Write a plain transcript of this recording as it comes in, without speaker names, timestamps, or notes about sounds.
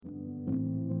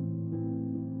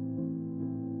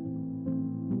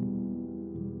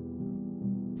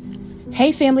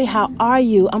Hey family, how are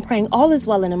you? I'm praying all is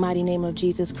well in the mighty name of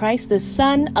Jesus Christ, the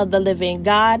Son of the living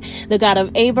God, the God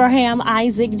of Abraham,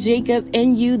 Isaac, Jacob,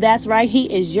 and you. That's right.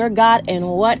 He is your God, and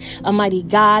what a mighty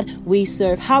God we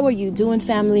serve. How are you doing,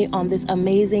 family, on this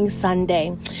amazing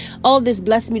Sunday? Oh, this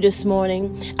blessed me this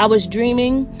morning. I was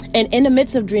dreaming, and in the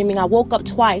midst of dreaming, I woke up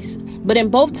twice. But in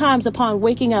both times upon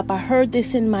waking up, I heard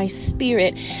this in my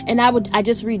spirit, and I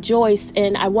just rejoiced,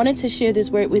 and I wanted to share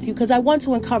this word with you because I want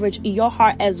to encourage your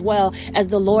heart as well as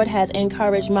the Lord has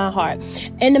encouraged my heart.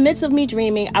 In the midst of me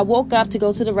dreaming, I woke up to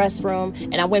go to the restroom,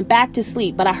 and I went back to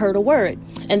sleep, but I heard a word,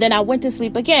 and then I went to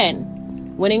sleep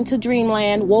again, went into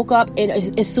dreamland, woke up, and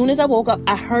as soon as I woke up,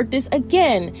 I heard this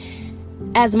again.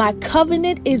 As my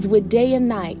covenant is with day and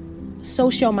night,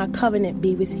 so shall my covenant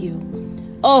be with you.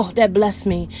 Oh, that blessed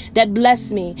me. That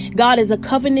blessed me. God is a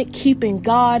covenant keeping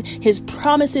God. His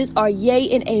promises are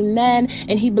yea and amen.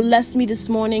 And he blessed me this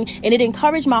morning. And it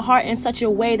encouraged my heart in such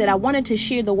a way that I wanted to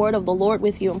share the word of the Lord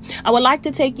with you. I would like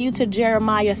to take you to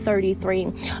Jeremiah 33.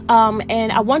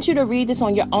 And I want you to read this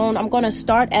on your own. I'm going to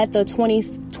start at the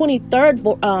 23rd,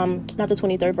 not the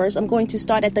 23rd verse. I'm going to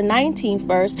start at the 19th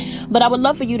verse. But I would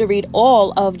love for you to read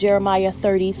all of Jeremiah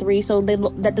 33 so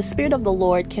that the Spirit of the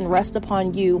Lord can rest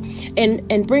upon you and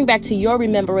bring back to your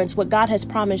remembrance what God has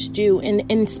promised you. And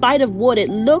in spite of what it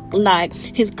looked like,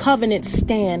 his covenant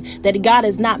stand, that God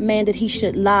is not man that he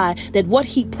should lie, that what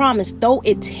he promised, though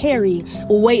it tarry,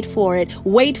 wait for it.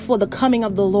 Wait for the coming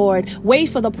of the Lord. Wait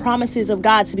for the promises of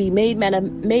God to be made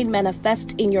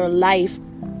manifest in your life.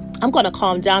 I'm going to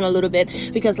calm down a little bit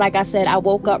because, like I said, I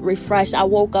woke up refreshed. I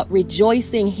woke up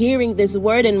rejoicing, hearing this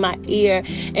word in my ear.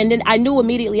 And then I knew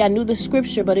the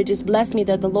scripture, but it just blessed me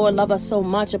that the Lord loved us so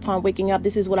much upon waking up.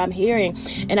 This is what I'm hearing.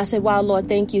 And I said, wow, Lord,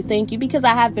 thank you, because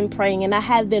I have been praying and I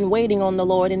have been waiting on the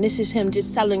Lord. And this is him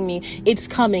just telling me it's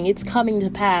coming to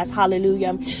pass.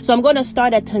 Hallelujah. So I'm going to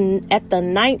start at the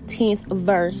 19th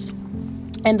verse.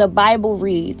 And the Bible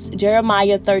reads,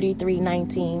 Jeremiah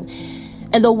 33:19.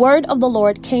 And the word of the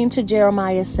Lord came to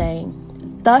Jeremiah saying,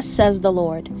 thus says the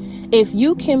Lord, if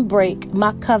you can break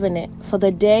my covenant for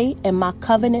the day and my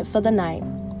covenant for the night,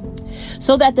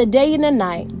 so that the day and the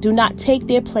night do not take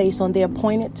their place on their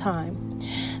appointed time,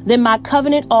 then my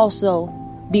covenant also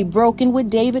be broken with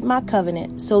David, my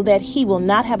covenant, so that he will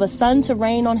not have a son to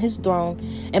reign on his throne,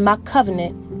 and my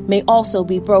covenant may also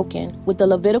be broken with the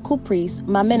Levitical priests,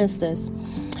 my ministers.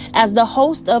 As the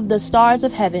host of the stars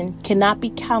of heaven cannot be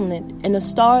counted, and the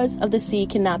stars of the sea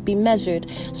cannot be measured,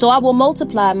 so I will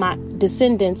multiply my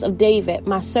descendants of David,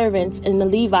 my servants, and the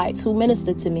Levites who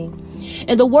minister to me.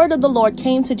 And the word of the Lord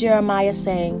came to Jeremiah,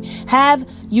 saying, have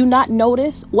you not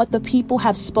noticed what the people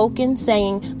have spoken,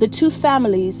 saying, the two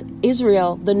families,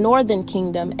 Israel, the northern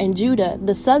kingdom, and Judah,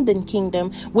 the southern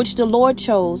kingdom, which the Lord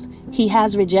chose, he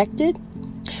has rejected?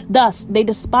 Thus they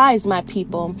despise my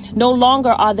people. No longer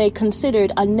are they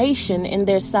considered a nation in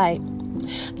their sight.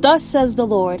 Thus says the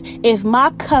Lord, if my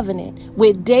covenant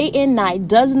with day and night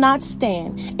does not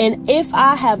stand, and if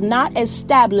I have not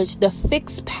established the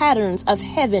fixed patterns of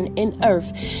heaven and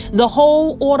earth, the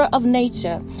whole order of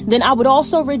nature, then I would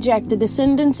also reject the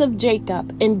descendants of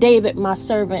Jacob and David, my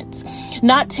servants,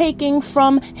 not taking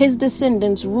from his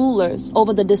descendants rulers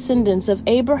over the descendants of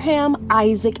Abraham,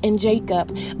 Isaac, and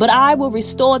Jacob. But I will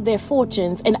restore their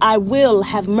fortunes, and I will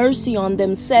have mercy on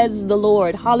them, says the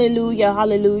Lord. Hallelujah,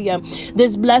 hallelujah.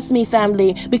 This bless me,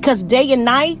 family, because day and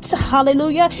night,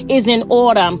 hallelujah, is in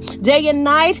order. Day and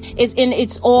night is in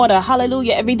its order.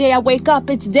 Hallelujah. Every day I wake up,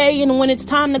 it's day, and when it's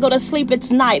time to go to sleep, it's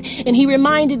night. And he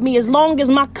reminded me, as long as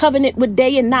my covenant with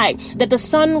day and night, that the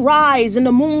sun rise and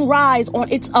the moon rise on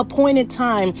its appointed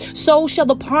time, so shall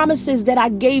the promises that I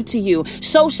gave to you,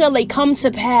 so shall they come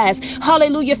to pass.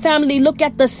 Hallelujah, family. Look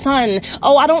at the sun.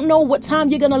 Oh, I don't know what time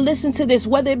you're going to listen to this,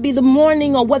 whether it be the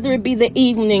morning or whether it be the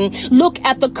evening. Look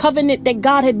at the covenant that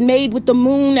God had made with the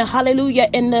moon, hallelujah,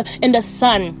 and the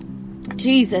sun.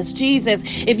 Jesus.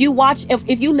 If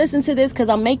you listen to this, because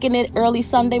I'm making it early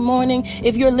Sunday morning,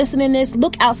 if you're listening to this,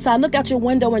 look outside, look out your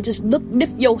window and just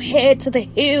lift your head to the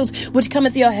hills, which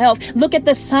cometh your help. Look at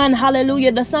the sun.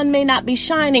 Hallelujah. The sun may not be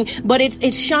shining, but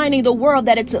it's shining the world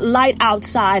that it's light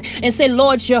outside, and say,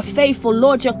 Lord, you're faithful.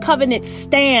 Lord, your covenant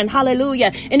stand.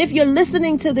 Hallelujah. And if you're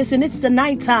listening to this and it's the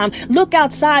nighttime, look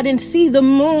outside and see the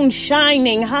moon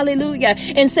shining. Hallelujah.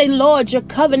 And say, Lord, your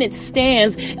covenant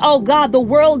stands. Oh God, the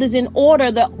world is in order.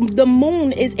 The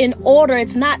moon is in order.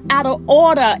 It's not out of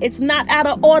order. It's not out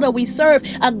of order. We serve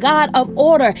a God of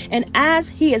order. And as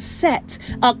he has set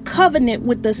a covenant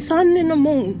with the sun and the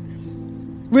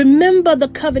moon, remember the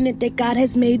covenant that God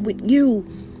has made with you.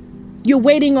 You're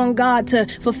waiting on God to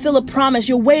fulfill a promise.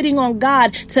 You're waiting on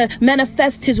God to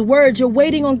manifest his word. You're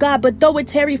waiting on God. But though it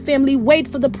tarry, family, wait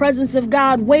for the presence of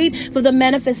God. Wait for the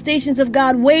manifestations of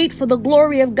God. Wait for the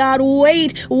glory of God.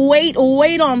 Wait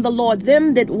on the Lord.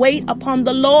 Them that wait upon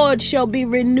the Lord shall be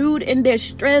renewed in their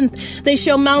strength. They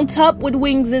shall mount up with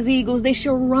wings as eagles. They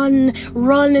shall run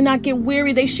and not get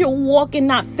weary. They shall walk and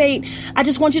not faint. I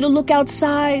just want you to look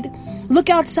outside. Look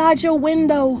outside your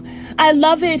window. I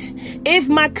love it. If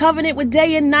my covenant with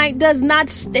day and night does not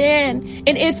stand,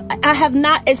 and if I have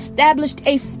not established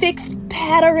a fixed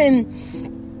pattern,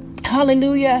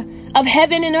 hallelujah, of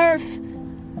heaven and earth,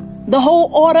 the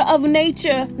whole order of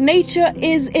nature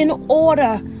is in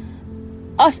order.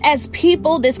 Us as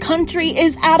people, this country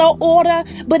is out of order,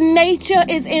 but nature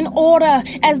is in order.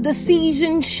 As the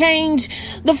seasons change,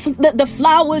 the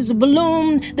flowers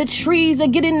bloom, the trees are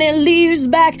getting their leaves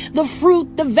back, the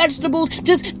fruit, the vegetables,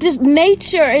 just this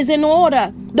nature is in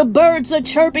order. The birds are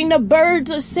chirping, the birds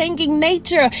are singing.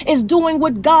 Nature is doing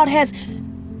what God has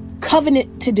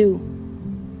covenanted to do.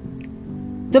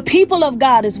 The people of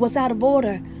God is what's out of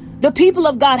order. The people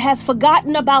of God has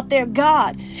forgotten about their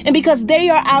God. And because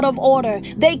they are out of order,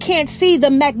 they can't see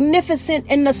the magnificent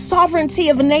and the sovereignty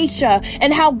of nature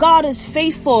and how God is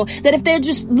faithful, that if they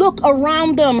just look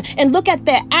around them and look at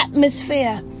their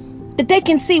atmosphere, that they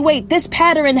can see, wait, this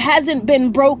pattern hasn't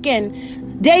been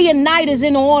broken. Day and night is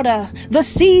in order. The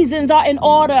seasons are in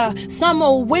order.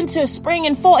 Summer, winter, spring,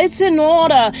 and fall. It's in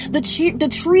order. The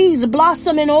trees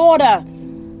blossom in order.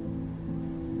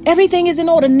 Everything is in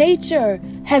order. Nature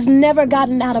has never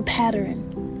gotten out of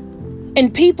pattern.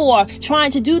 And people are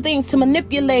trying to do things to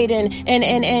manipulate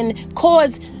and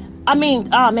cause.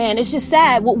 It's just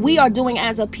sad what we are doing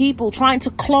as a people, trying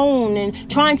to clone and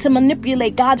trying to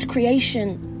manipulate God's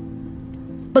creation.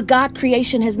 But God's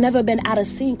creation has never been out of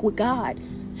sync with God,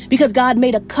 because God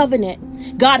made a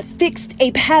covenant. God fixed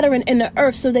a pattern in the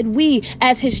earth so that we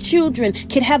as his children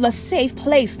can have a safe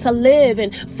place to live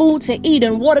and food to eat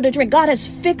and water to drink. God has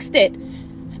fixed it.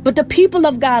 But the people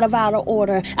of God are out of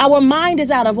order. Our mind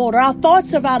is out of order. Our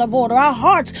thoughts are out of order. Our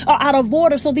hearts are out of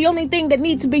order. So the only thing that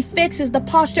needs to be fixed is the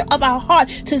posture of our heart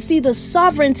to see the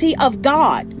sovereignty of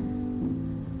God.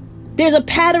 There's a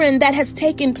pattern that has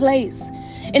taken place.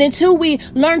 And until we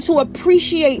learn to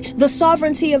appreciate the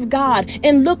sovereignty of God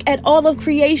and look at all of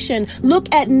creation,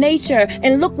 look at nature,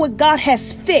 and look what God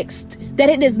has fixed, that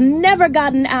it has never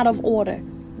gotten out of order.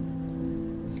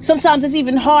 Sometimes it's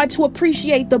even hard to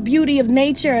appreciate the beauty of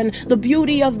nature and the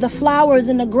beauty of the flowers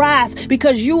and the grass,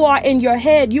 because you are in your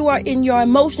head, you are in your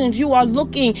emotions, you are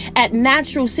looking at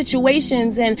natural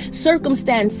situations and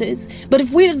circumstances. But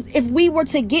if we were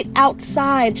to get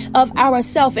outside of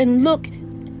ourselves and look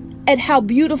at how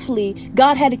beautifully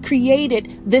God had created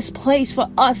this place for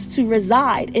us to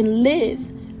reside and live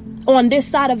on this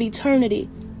side of eternity,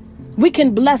 we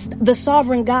can bless the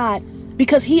sovereign God,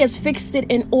 because he has fixed it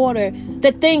in order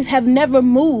that things have never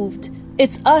moved.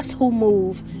 It's us who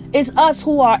move. It's us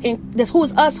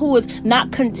who is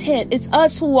not content. It's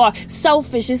us who are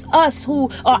selfish. It's us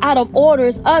who are out of order.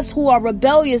 It's us who are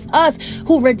rebellious. Us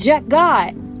who reject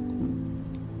God.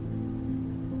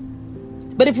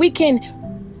 But if we can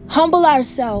humble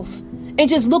ourselves and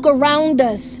just look around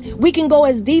us, we can go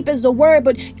as deep as the word.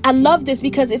 But I love this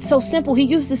because it's so simple. He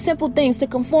used the simple things to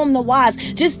conform the wise.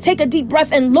 Just take a deep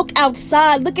breath and look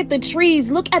outside. Look at the trees.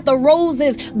 Look at the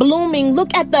roses blooming.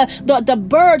 Look at the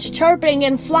birds chirping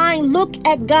and flying. Look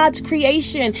at God's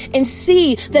creation and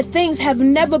see that things have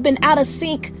never been out of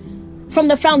sync from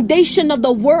the foundation of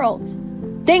the world.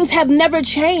 Things have never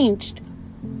changed.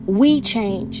 We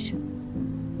changed.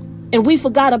 And we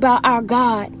forgot about our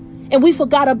God. And we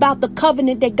forgot about the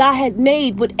covenant that God had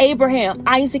made with Abraham,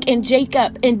 Isaac, and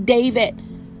Jacob, and David,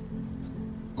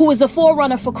 who was the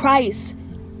forerunner for Christ.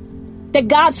 That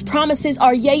God's promises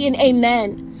are yea and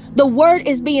amen. The word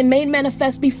is being made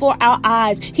manifest before our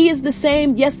eyes. He is the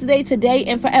same yesterday, today,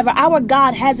 and forever. Our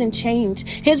God hasn't changed.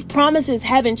 His promises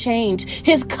haven't changed.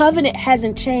 His covenant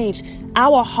hasn't changed.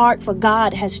 Our heart for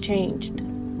God has changed.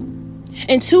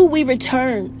 Until we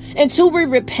return, until we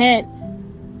repent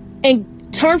and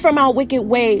turn from our wicked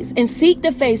ways and seek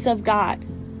the face of God,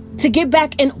 to get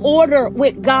back in order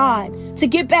with God, to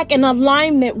get back in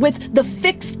alignment with the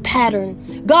fixed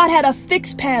pattern. God had a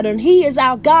fixed pattern. He is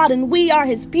our God and we are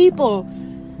his people.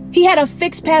 He had a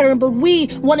fixed pattern, but we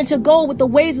wanted to go with the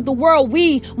ways of the world.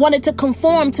 We wanted to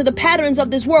conform to the patterns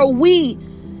of this world.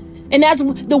 And as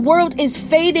the world is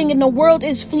fading and the world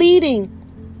is fleeting,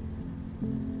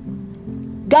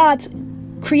 God's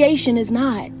creation is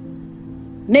not.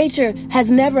 Nature has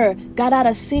never got out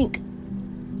of sync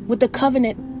with the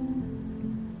covenant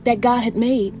that God had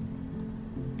made.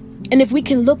 And if we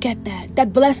can look at that,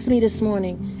 that blessed me this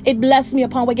morning. It blessed me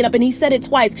upon waking up. And he said it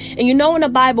twice. And you know in the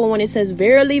Bible when it says,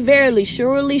 verily, verily,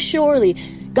 surely, surely,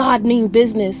 God mean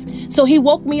business. So he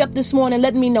woke me up this morning,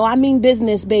 letting me know I mean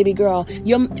business, baby girl.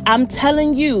 I'm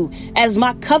telling you, as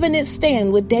my covenant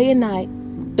stand with day and night,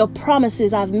 the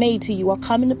promises I've made to you are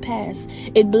coming to pass.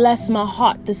 It blessed my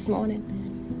heart this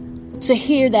morning to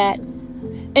hear that.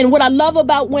 And what I love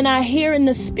about when I hear in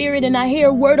the spirit and I hear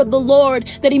a word of the Lord,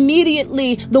 that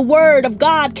immediately the word of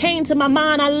God came to my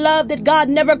mind. I love that God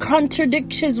never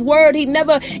contradicts his word. He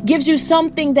never gives you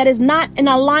something that is not in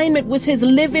alignment with his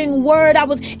living word. I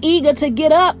was eager to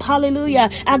get up. Hallelujah.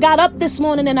 I got up this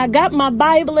morning and I got my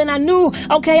Bible and I knew,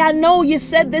 okay, I know you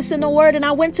said this in the word. And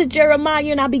I went to Jeremiah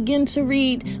and I began to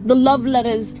read the love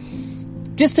letters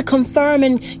just to confirm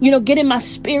and, get in my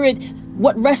spirit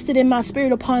what rested in my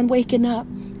spirit upon waking up.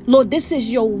 Lord, this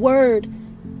is your word,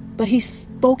 but he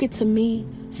spoke it to me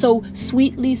so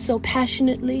sweetly, so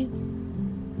passionately.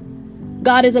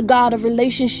 God is a God of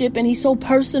relationship and he's so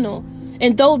personal.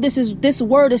 And though this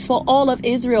word is for all of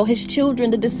Israel, his children,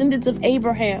 the descendants of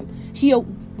Abraham, he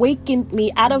awakened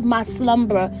me out of my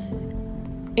slumber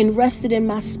and rested in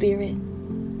my spirit.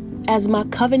 As my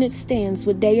covenant stands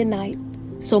with day and night,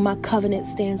 so my covenant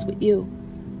stands with you.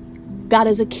 God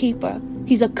is a keeper.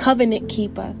 He's a covenant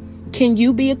keeper. Can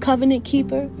you be a covenant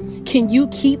keeper? Can you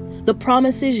keep the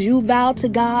promises you vowed to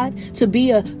God, to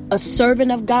be a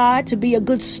servant of God, to be a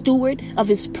good steward of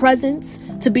his presence,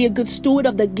 to be a good steward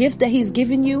of the gifts that he's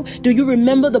given you? Do you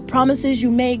remember the promises you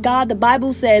made God? The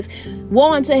Bible says,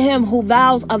 woe unto him who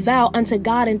vows a vow unto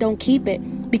God and don't keep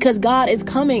it, because God is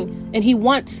coming and he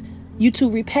wants you to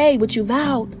repay what you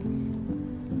vowed.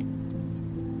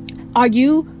 Are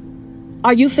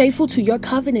you faithful to your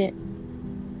covenant?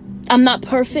 I'm not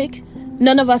perfect.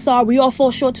 None of us are. We all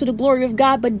fall short to the glory of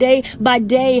God. But day by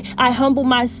day, I humble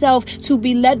myself to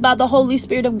be led by the Holy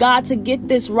Spirit of God to get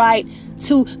this right,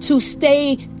 to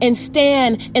stay and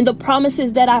stand in the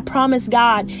promises that I promised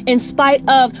God, in spite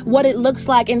of what it looks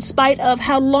like, in spite of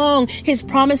how long his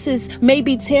promises may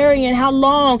be tarrying, how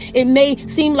long it may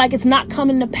seem like it's not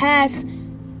coming to pass.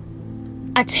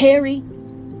 I tarry,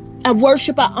 I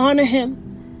worship, I honor him.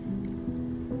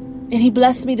 And he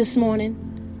blessed me this morning.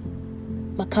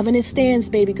 My covenant stands,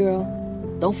 baby girl.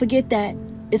 Don't forget that.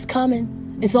 It's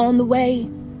coming. It's on the way.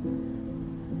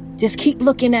 Just keep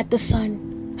looking at the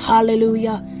sun.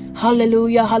 Hallelujah.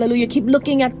 Hallelujah. Hallelujah. Keep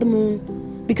looking at the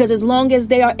moon. Because as long as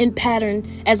they are in pattern,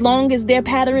 as long as their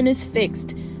pattern is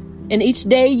fixed, and each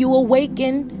day you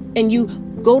awaken and you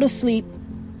go to sleep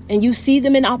and you see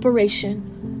them in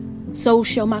operation, so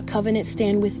shall my covenant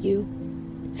stand with you.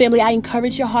 Family, I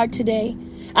encourage your heart today.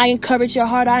 I encourage your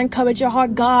heart. I encourage your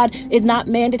heart. God is not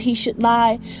man that he should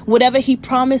lie. Whatever he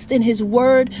promised in his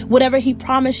word, whatever he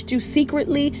promised you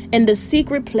secretly in the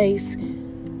secret place,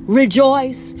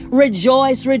 rejoice,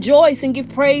 rejoice, rejoice, and give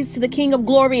praise to the King of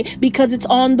glory, because it's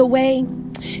on the way.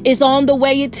 It's on the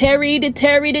way. It tarried,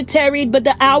 but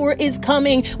the hour is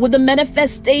coming where the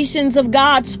manifestations of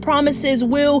God's promises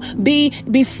will be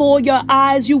before your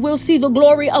eyes. You will see the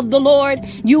glory of the Lord.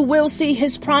 You will see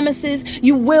his promises.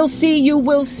 You will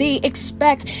see.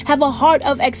 Expect. Have a heart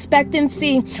of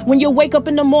expectancy. When you wake up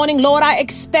in the morning, Lord, I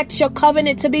expect your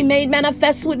covenant to be made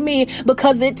manifest with me,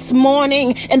 because it's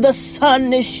morning and the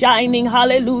sun is shining.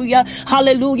 Hallelujah.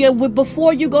 Hallelujah.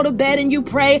 Before you go to bed and you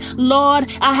pray,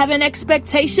 Lord, I have an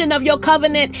expectation of your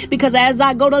covenant, because as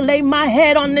I go to lay my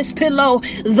head on this pillow,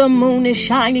 the moon is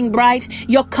shining bright.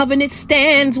 Your covenant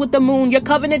stands with the moon. Your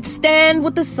covenant stands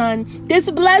with the sun.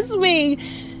 This blessed me.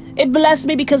 It blessed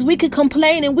me because we could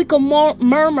complain and we could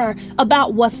murmur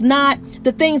about what's not,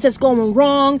 the things that's going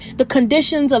wrong, the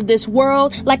conditions of this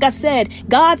world. Like I said,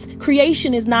 God's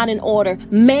creation is not in order.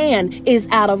 Man is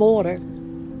out of order.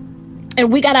 And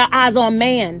we got our eyes on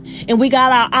man, and we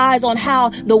got our eyes on how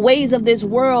the ways of this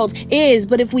world is.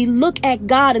 But if we look at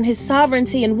God and his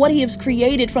sovereignty and what he has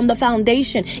created from the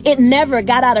foundation, it never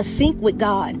got out of sync with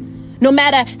God. No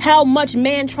matter how much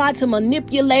man tried to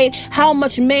manipulate, how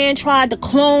much man tried to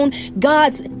clone,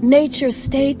 God's nature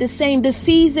stayed the same. The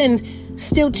season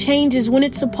still changes when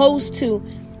it's supposed to.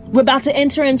 We're about to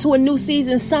enter into a new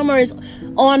season. Summer is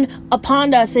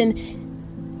upon us, and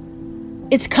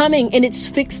it's coming in its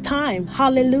fixed time.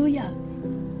 Hallelujah.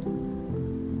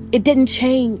 It didn't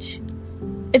change.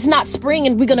 It's not spring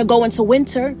and we're going to go into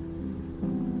winter.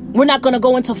 We're not going to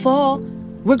go into fall.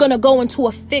 We're going to go into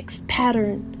a fixed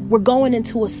pattern. We're going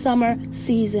into a summer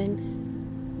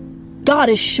season. God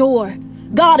is sure.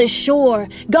 God is sure.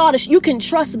 You can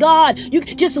trust God. You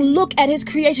can just look at his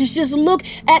creations. Just look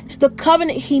at the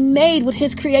covenant he made with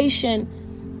his creation.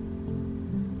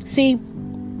 See,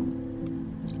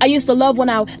 I used to love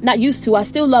I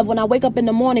still love when I wake up in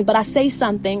the morning, but I say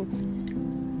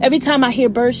something. Every time I hear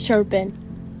birds chirping,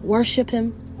 worship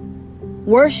him.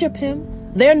 Worship him.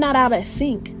 They're not out of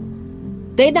sync.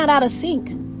 They're not out of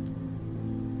sync.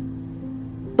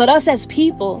 But us as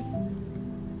people,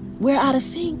 we're out of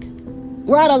sync.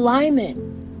 We're out of alignment.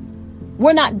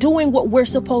 We're not doing what we're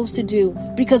supposed to do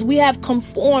because we have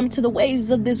conformed to the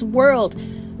ways of this world.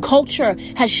 Culture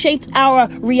has shaped our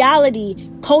reality.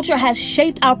 Culture has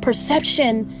shaped our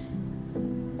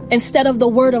perception instead of the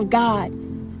word of God,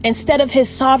 instead of his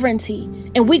sovereignty.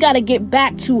 And we got to get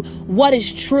back to what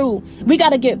is true. We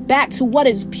got to get back to what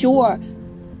is pure.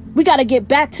 We got to get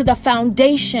back to the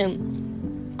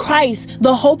foundation, Christ,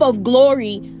 the hope of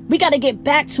glory. We got to get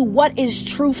back to what is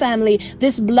true, family.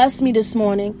 This blessed me this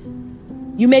morning.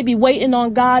 You may be waiting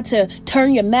on God to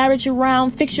turn your marriage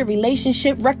around, fix your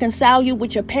relationship, reconcile you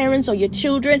with your parents or your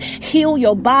children, heal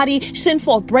your body, send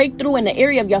for a breakthrough in the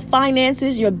area of your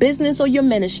finances, your business, or your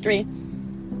ministry.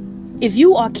 If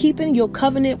you are keeping your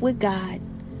covenant with God,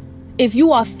 if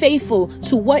you are faithful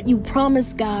to what you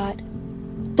promised God,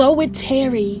 though it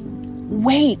tarry,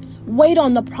 wait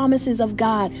on the promises of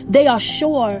God. They are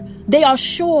sure. They are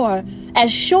sure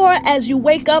as you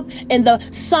wake up and the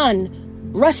sun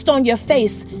rest on your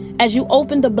face, as you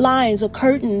open the blinds or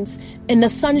curtains and the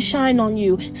sun shine on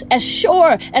you, as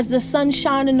sure as the sun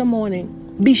shine in the morning,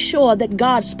 be sure that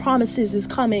God's promises is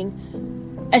coming.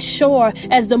 As sure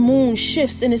as the moon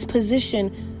shifts in its position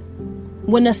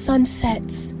when the sun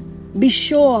sets, be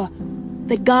sure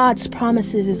that God's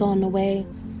promises is on the way.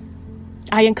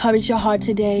 I encourage your heart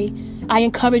today.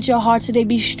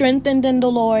 Be strengthened in the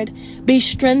Lord. Be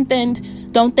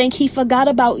strengthened. Don't think he forgot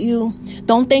about you.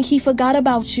 Don't think he forgot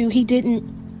about you. He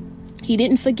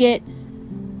didn't forget.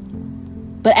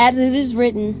 But as it is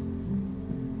written,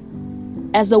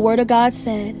 as the word of God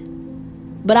said,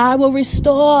 but I will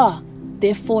restore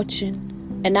their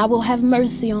fortune and I will have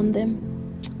mercy on them.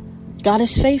 God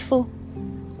is faithful.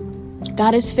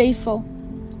 God is faithful.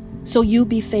 So you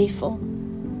be faithful.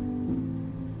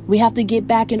 We have to get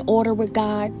back in order with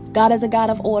God. God is a God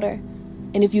of order.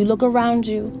 And if you look around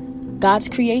you, God's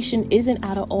creation isn't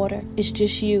out of order. It's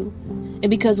just you. And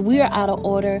because we are out of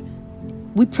order,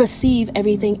 we perceive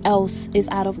everything else is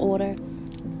out of order.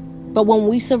 But when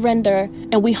we surrender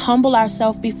and we humble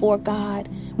ourselves before God,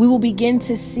 we will begin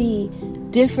to see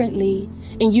differently.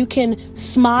 And you can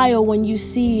smile when you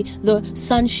see the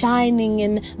sun shining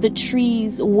and the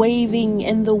trees waving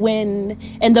in the wind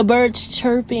and the birds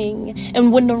chirping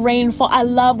and when the rain falls. I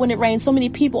love when it rains. So many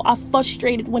people are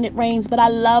frustrated when it rains, but I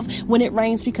love when it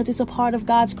rains because it's a part of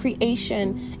God's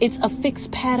creation. It's a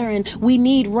fixed pattern. We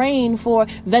need rain for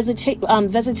Lord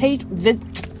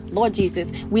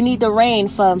Jesus, we need the rain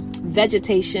for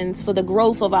vegetations, for the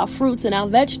growth of our fruits and our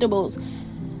vegetables.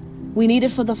 We need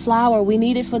it for the flower. We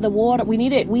need it for the water. We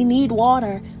need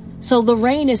water. So the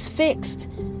rain is fixed.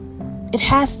 It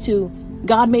has to.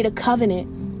 God made a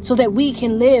covenant so that we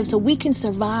can live, so we can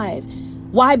survive.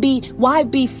 Why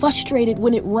be frustrated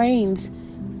when it rains?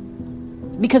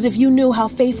 Because if you knew how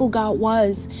faithful God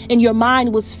was and your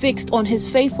mind was fixed on his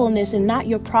faithfulness and not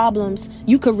your problems,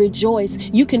 you could rejoice.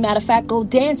 You can, matter of fact, go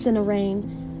dance in the rain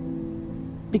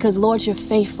because, Lord, you're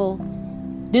faithful.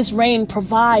 This rain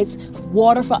provides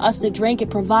water for us to drink. It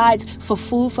provides for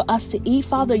food for us to eat.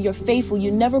 Father, you're faithful. You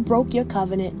never broke your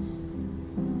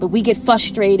covenant. But we get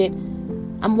frustrated.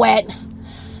 I'm wet.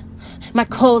 My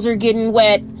clothes are getting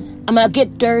wet. I'm going to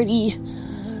get dirty.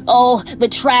 Oh, the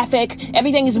traffic.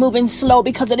 Everything is moving slow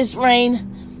because of this rain.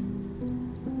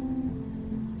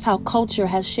 How culture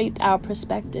has shaped our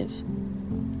perspective.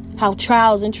 How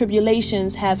trials and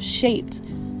tribulations have shaped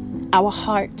our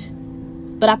heart.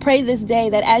 But I pray this day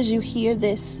that as you hear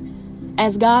this,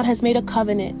 as God has made a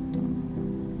covenant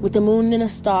with the moon and the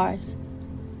stars,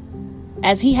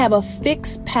 as he have a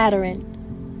fixed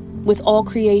pattern with all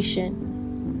creation,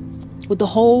 with the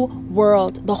whole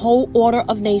world, the whole order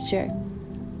of nature,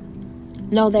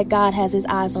 know that God has his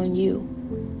eyes on you.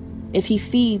 If he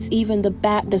feeds even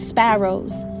the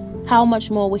sparrows, how much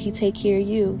more will he take care of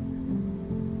you?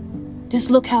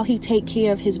 Just look how he take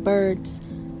care of his birds.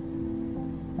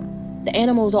 The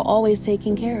animals are always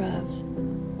taken care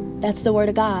of. That's the word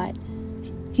of God.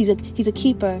 He's a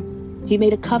keeper. He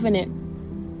made a covenant.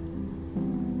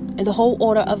 And the whole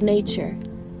order of nature.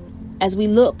 As we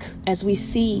look, as we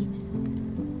see,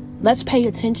 let's pay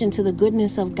attention to the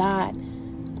goodness of God.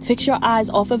 Fix your eyes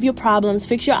off of your problems.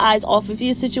 Fix your eyes off of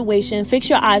your situation.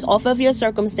 Fix your eyes off of your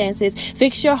circumstances.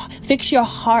 Fix your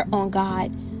heart on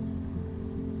God.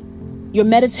 You're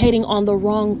meditating on the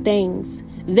wrong things.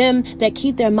 Them that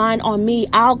keep their mind on me,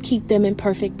 I'll keep them in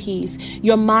perfect peace.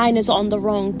 Your mind is on the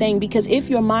wrong thing, because if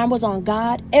your mind was on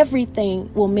God,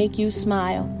 everything will make you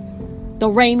smile. The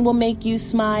rain will make you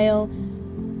smile.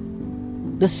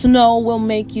 The snow will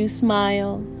make you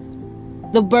smile.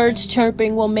 The birds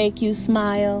chirping will make you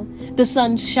smile. The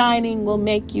sun shining will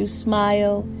make you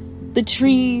smile. The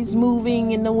trees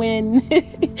moving in the wind,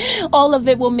 all of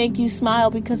it will make you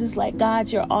smile, because it's like,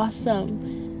 God, you're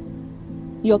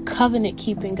awesome. You're covenant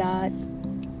keeping God.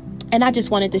 And I just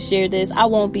wanted to share this. I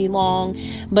won't be long,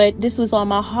 but this was on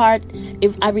my heart.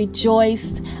 If I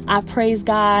rejoiced, I praise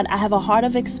God. I have a heart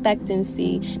of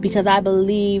expectancy, because I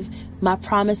believe my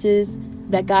promises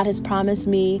that God has promised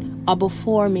me are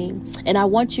before me. And I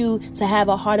want you to have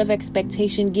a heart of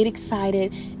expectation, get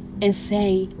excited and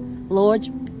say, Lord,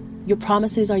 your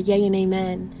promises are yea and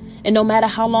amen. And no matter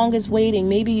how long it's waiting,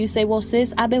 maybe you say, well,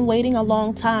 sis, I've been waiting a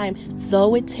long time.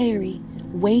 Though it tarry,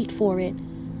 wait for it.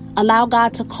 Allow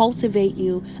God to cultivate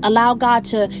you. Allow God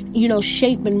to,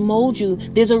 shape and mold you.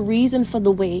 There's a reason for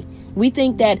the wait. We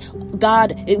think that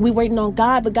we're waiting on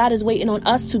God, but God is waiting on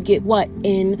us to get what?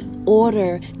 In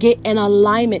order, get in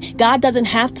alignment. God doesn't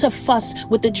have to fuss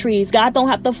with the trees. God don't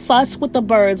have to fuss with the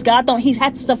birds. He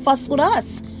has to fuss with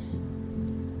us.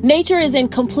 Nature is in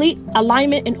complete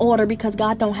alignment and order because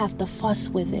God don't have to fuss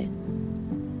with it.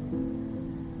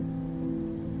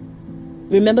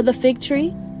 Remember the fig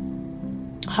tree?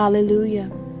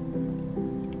 Hallelujah.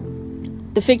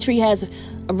 The fig tree has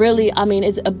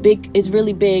it's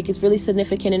really big, it's really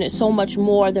significant, and it's so much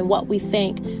more than what we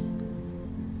think.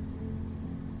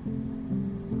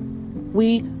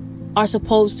 We are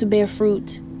supposed to bear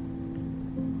fruit,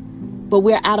 but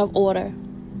we're out of order.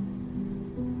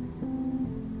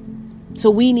 So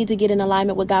we need to get in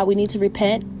alignment with God. We need to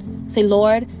repent. Say,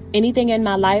 Lord, anything in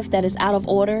my life that is out of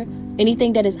order,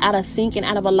 anything that is out of sync and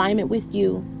out of alignment with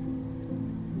you,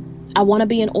 I want to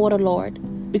be in order, Lord,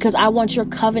 because I want your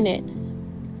covenant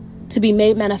to be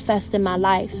made manifest in my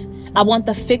life. I want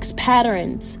the fixed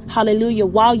patterns. Hallelujah.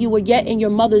 While you were yet in your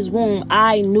mother's womb,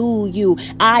 I knew you.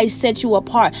 I set you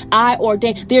apart. I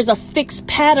ordained. There's a fixed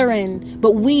pattern,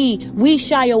 but we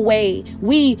shy away.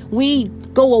 We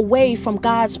go away from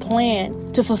God's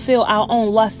plan to fulfill our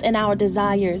own lust and our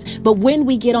desires. But when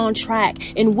we get on track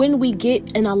and when we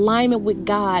get in alignment with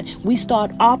God, we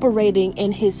start operating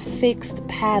in his fixed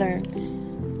pattern,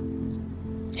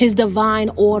 his divine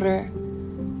order,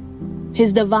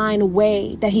 his divine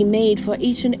way that he made for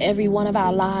each and every one of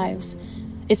our lives.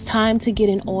 It's time to get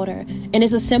in order. And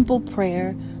it's a simple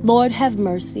prayer. Lord, have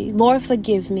mercy. Lord,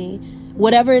 forgive me.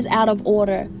 Whatever is out of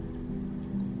order,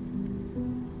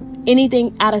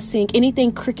 anything out of sync,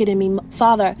 anything crooked in me,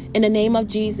 Father, in the name of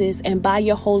Jesus and by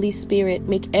your Holy Spirit,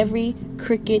 make every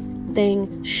crooked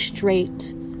thing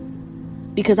straight,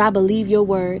 because I believe your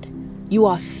word. You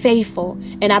are faithful,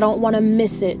 and I don't want to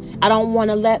miss it. I don't want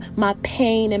to let my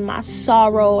pain and my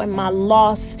sorrow and my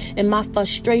loss and my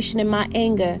frustration and my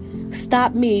anger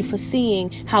stop me for seeing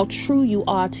how true you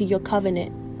are to your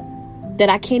covenant, that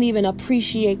I can't even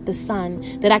appreciate the sun,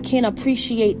 that I can't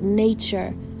appreciate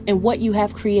nature and what you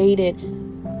have created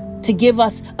to give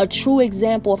us a true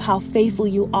example of how faithful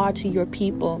you are to your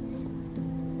people.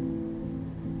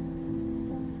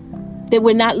 That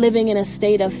we're not living in a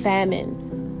state of famine,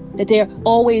 that they're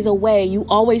always a way. You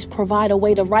always provide a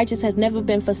way. The righteous has never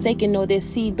been forsaken, nor their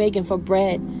seed begging for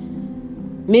bread.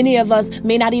 Many of us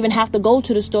may not even have to go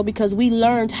to the store because we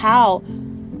learned how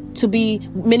to be,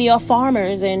 many are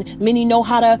farmers and many know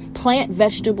how to plant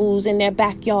vegetables in their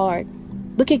backyard.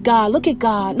 Look at God. Look at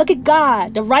God. Look at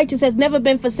God. The righteous has never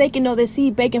been forsaken, nor their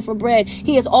seed begging for bread.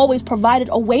 He has always provided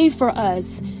a way for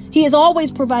us. He has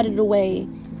always provided a way.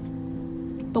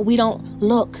 But we don't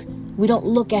look. We don't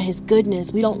look at his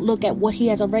goodness. We don't look at what he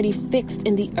has already fixed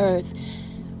in the earth.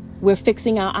 We're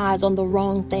fixing our eyes on the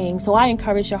wrong thing. So I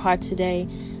encourage your heart today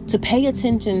to pay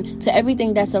attention to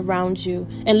everything that's around you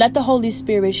and let the Holy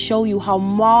Spirit show you how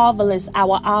marvelous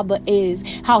our Abba is,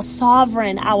 how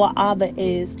sovereign our Abba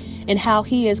is, and how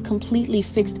he has completely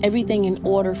fixed everything in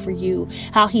order for you,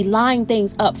 how he lined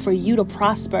things up for you to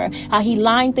prosper, how he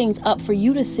lined things up for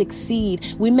you to succeed.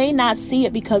 We may not see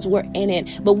it because we're in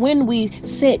it, but when we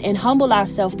sit and humble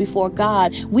ourselves before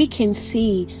God, we can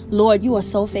see, Lord, you are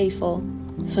so faithful.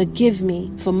 Forgive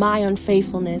me for my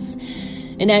unfaithfulness.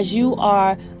 And as you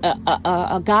are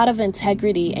a God of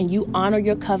integrity and you honor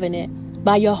your covenant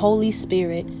by your Holy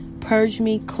Spirit, purge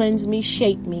me, cleanse me,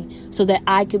 shape me so that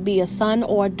I could be a son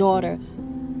or a daughter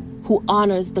who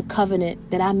honors the covenant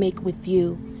that I make with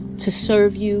you, to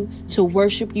serve you, to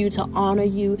worship you, to honor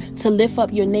you, to lift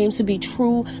up your name, to be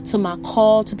true to my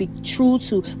call, to be true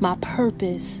to my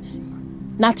purpose.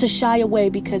 not to shy away,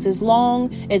 because as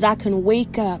long as I can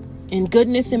wake up and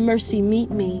goodness and mercy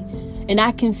meet me, and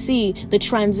I can see the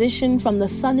transition from the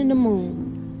sun and the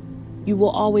moon, you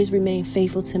will always remain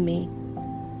faithful to me.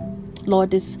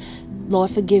 Lord,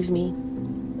 forgive me.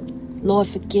 Lord,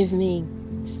 forgive me.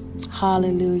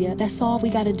 Hallelujah. That's all we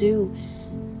got to do.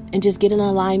 And just get in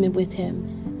alignment with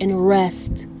him and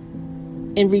rest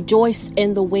and rejoice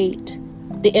in the wait.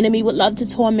 The enemy would love to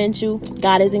torment you.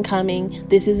 God isn't coming.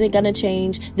 This isn't going to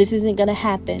change. This isn't going to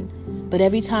happen. But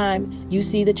every time you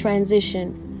see the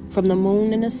transition from the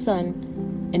moon and the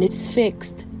sun, and it's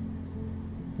fixed,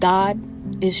 God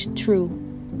is true.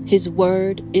 His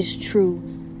word is true.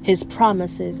 His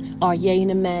promises are yea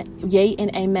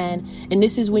and amen. And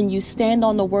this is when you stand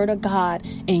on the word of God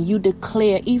and you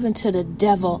declare, even to the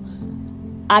devil,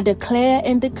 I declare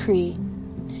and decree,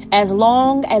 as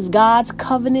long as God's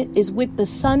covenant is with the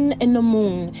sun and the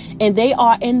moon, and they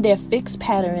are in their fixed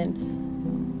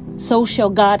pattern, so shall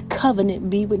God's covenant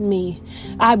be with me.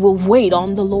 I will wait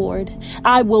on the Lord.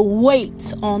 I will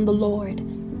wait on the Lord.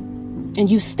 And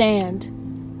you stand,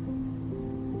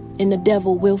 and the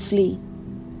devil will flee.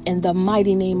 In the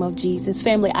mighty name of Jesus.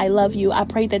 Family, I love you. I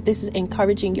pray that this is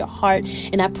encouraging your heart.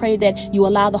 And I pray that you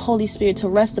allow the Holy Spirit to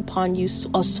rest upon you,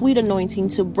 a sweet anointing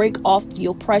to break off the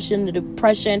oppression, the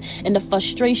depression, and the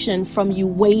frustration from you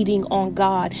waiting on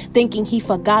God, thinking he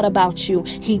forgot about you.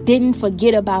 He didn't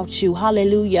forget about you.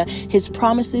 Hallelujah. His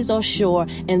promises are sure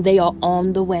and they are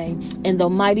on the way. In the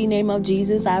mighty name of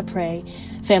Jesus, I pray.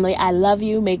 Family, I love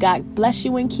you. May God bless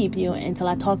you and keep you. Until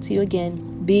I talk to you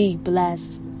again, be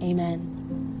blessed. Amen.